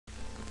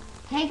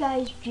Hey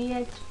guys,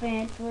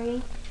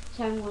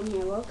 GXFan371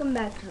 here. Welcome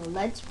back to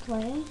Let's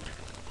Play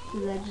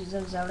Legends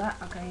of Zelda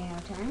Ocarina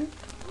of Time.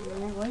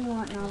 Alright, what do you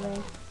want now,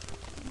 babe?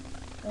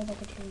 Go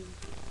like a tree.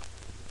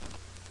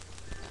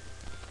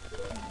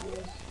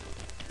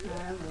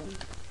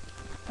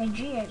 Hey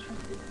GX,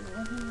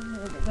 what do you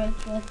do? The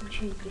great let the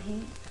trees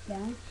behave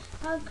down?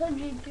 How could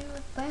you do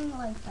a thing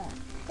like that?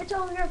 It's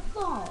all your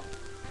fault.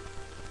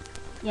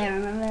 Yeah,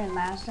 remember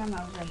last time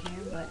I was right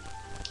here, but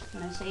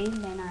when I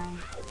saved, then I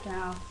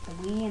turned off the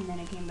Wii and then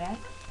it came back.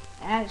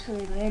 I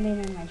actually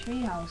landed in my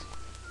treehouse.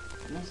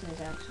 And this is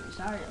actually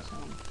Sarda, so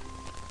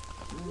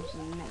moves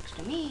next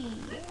to me.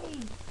 Yay!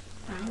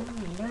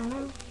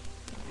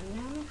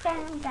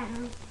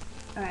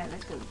 Alright,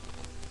 let's go.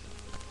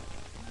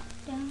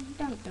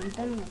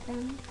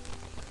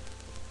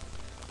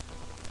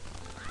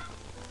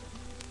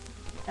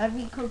 That'd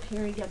be cool if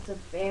Harry gets a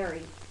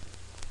berry.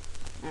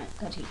 Alright,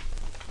 Cutty.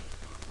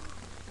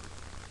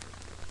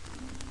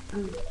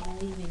 I'm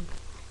leaving.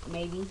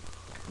 Maybe.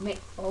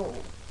 Oh.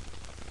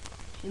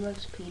 She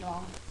looks peed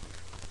off.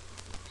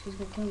 She's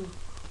gonna kill me.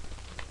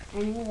 I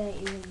knew that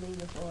you would leave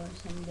before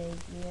someday.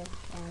 You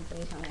and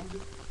play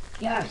something.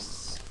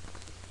 Yes!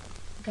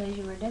 Because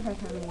you were different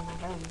from me and my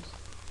friends.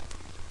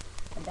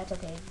 But that's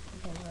okay,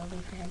 because we'll be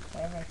friends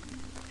forever.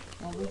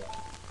 Won't we?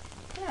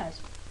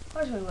 Yes, of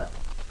course we will.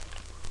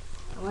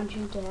 I want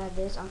you to have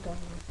this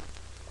Ocarina.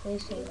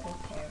 Please take good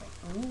care of it.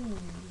 Ooh.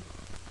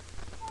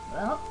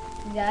 Well,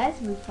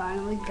 guys, we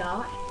finally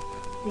got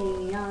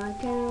the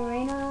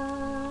Ocarina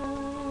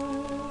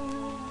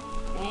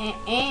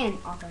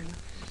and Ocarina.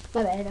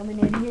 My bad, I'm an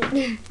idiot.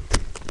 There,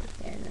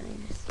 let me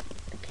just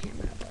the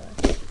camera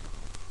above.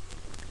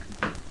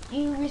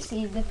 You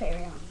received the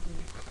fairy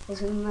Ocarina.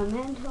 This is my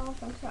mental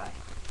from sorry.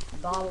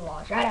 Blah blah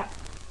blah. Shut up.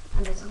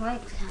 I'm just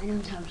like I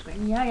know time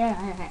screen.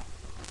 Yeah.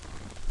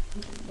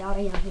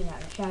 Yada yada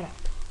yada. Shut up.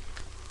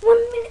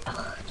 1 minute.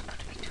 Oh, it's about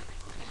to be 2 minutes.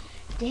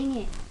 Dang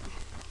it.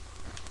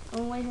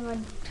 I'm wasting my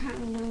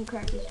time doing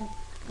cracky stuff.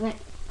 Wait,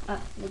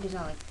 niggas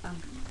are like,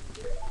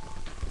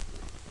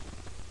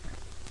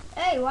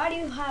 Hey, why do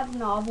you have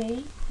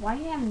Navi? Why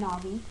do you have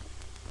Navi?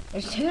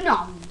 There's 2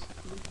 Navis.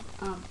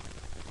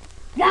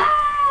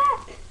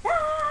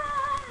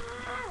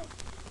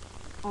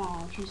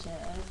 Oh, she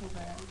said, I feel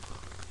bad.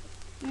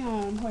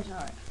 Oh, poor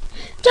Saria.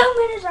 2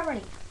 minutes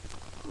already!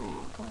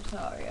 Oh, poor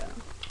Saria.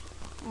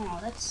 Oh,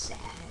 that's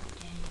sad.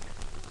 Dang.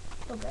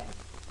 So bad.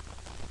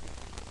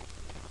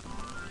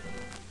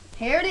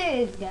 Here it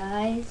is,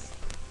 guys.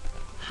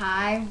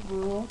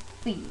 Hyrule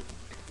Feild.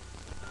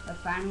 We're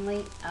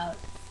finally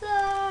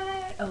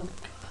outside. Oh god.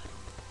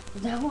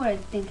 Is that who I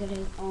think it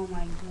is? Oh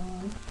my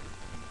god.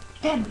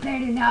 That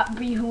better not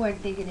be who I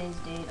think it is,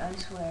 dude. I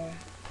swear.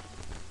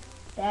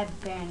 That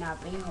better not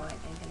be who I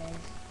think it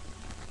is.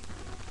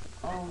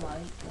 Oh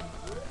my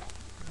god.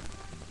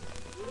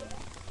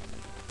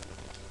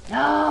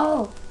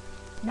 No!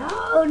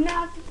 No,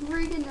 not the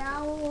freaking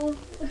owl.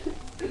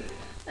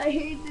 I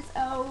hate this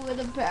owl with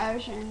a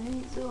passion.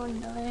 He's so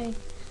annoying.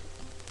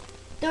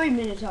 3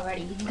 minutes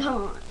already.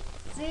 Come on.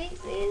 See,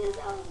 this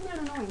owl's not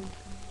annoying.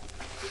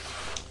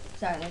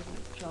 Sorry, that's my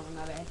controller,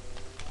 my bad.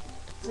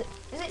 Is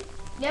it?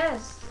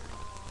 Yes.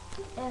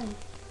 Yeah.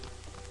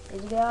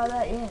 Did you get all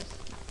that? Yes.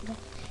 Okay.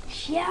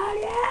 Shut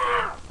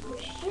up!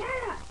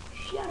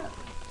 Shut up!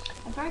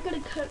 If I could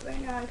have cut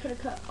right now, I could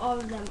have cut all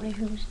of them.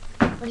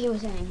 What he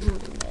was saying.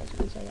 Hold on, guys.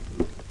 1 second.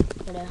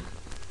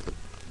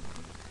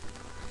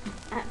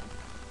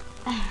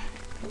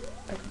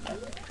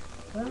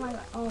 But what am I?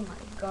 Oh my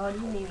god,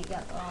 you made me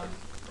get lost.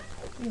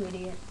 You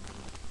idiot.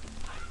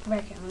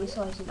 Right here, let me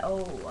slice it.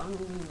 Oh,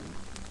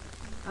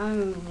 I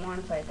don't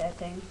want to fight that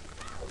thing.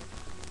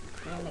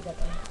 I'm gonna get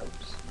the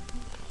hopes.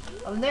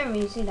 Over there, when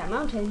you see that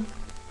mountain,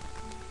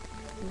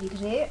 you can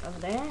see it over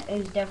there,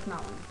 is Death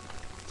Mountain.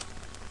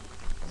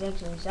 It's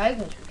actually a side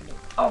quest we can do.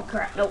 Oh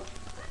crap, no.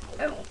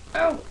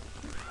 Oh.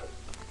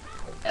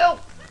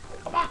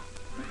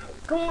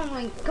 Come on,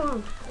 Link, come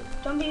on.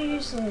 Don't be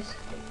useless.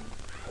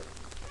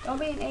 Don't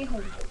be an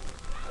a-hole.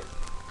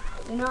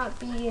 Do not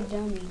be a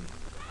dummy.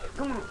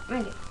 Come on,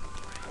 make it.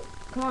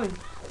 Come on.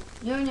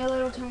 You and your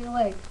little tiny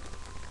leg.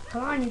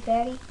 Come on, you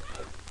fatty.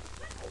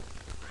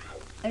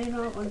 I do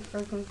not want to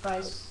freaking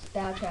fight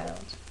style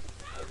shadows.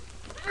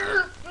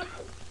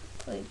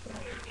 Please.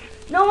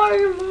 No,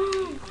 your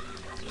mom!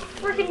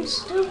 Freaking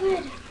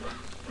stupid!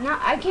 No,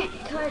 I can't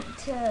cut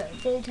to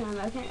daytime.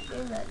 I can't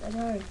do that. That's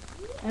hard.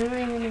 I don't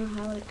even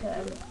know how it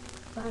could.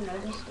 I don't know,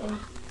 just do.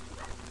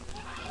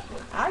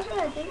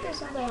 Actually, I think there's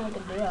something I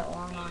could do at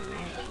long on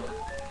range.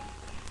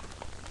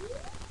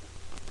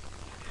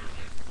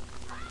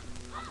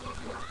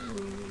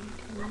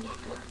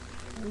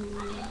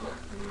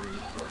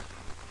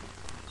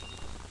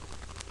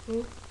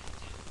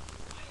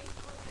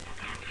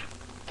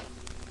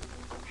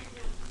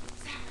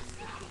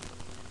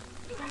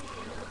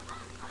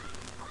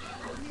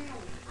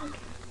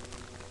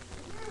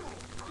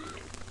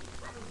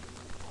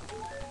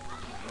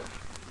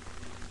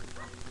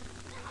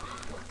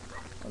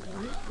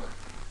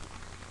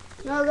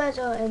 No, guys,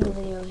 I'll end the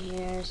video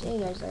here. See you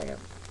guys later.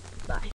 Bye.